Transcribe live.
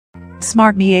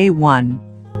Smartmi A1.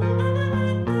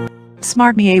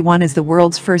 Smartmi A1 is the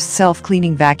world's first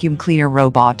self-cleaning vacuum cleaner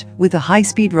robot, with a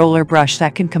high-speed roller brush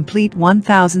that can complete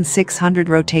 1,600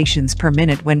 rotations per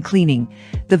minute when cleaning.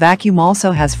 The vacuum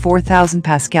also has 4,000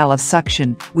 pascal of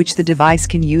suction, which the device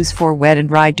can use for wet and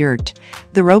dry dirt.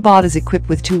 The robot is equipped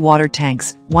with two water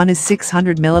tanks. One is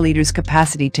 600 milliliters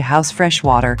capacity to house fresh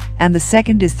water, and the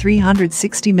second is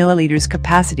 360 milliliters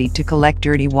capacity to collect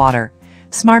dirty water.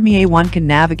 Smartmi A1 can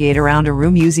navigate around a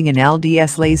room using an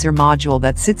LDS laser module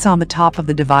that sits on the top of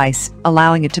the device,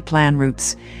 allowing it to plan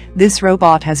routes. This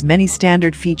robot has many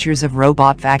standard features of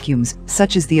robot vacuums,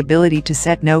 such as the ability to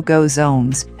set no-go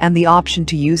zones and the option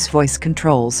to use voice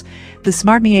controls. The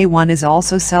Smartmi A1 is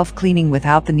also self-cleaning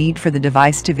without the need for the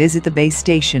device to visit the base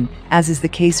station, as is the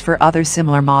case for other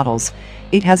similar models.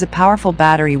 It has a powerful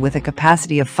battery with a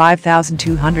capacity of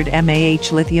 5,200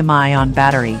 mAh lithium-ion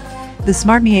battery. The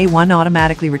Smartmi A1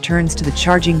 automatically returns to the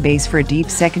charging base for a deep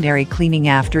secondary cleaning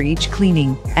after each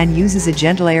cleaning, and uses a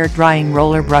gentle air drying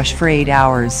roller brush for 8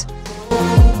 hours.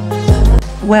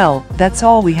 Well, that's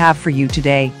all we have for you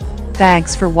today.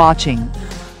 Thanks for watching.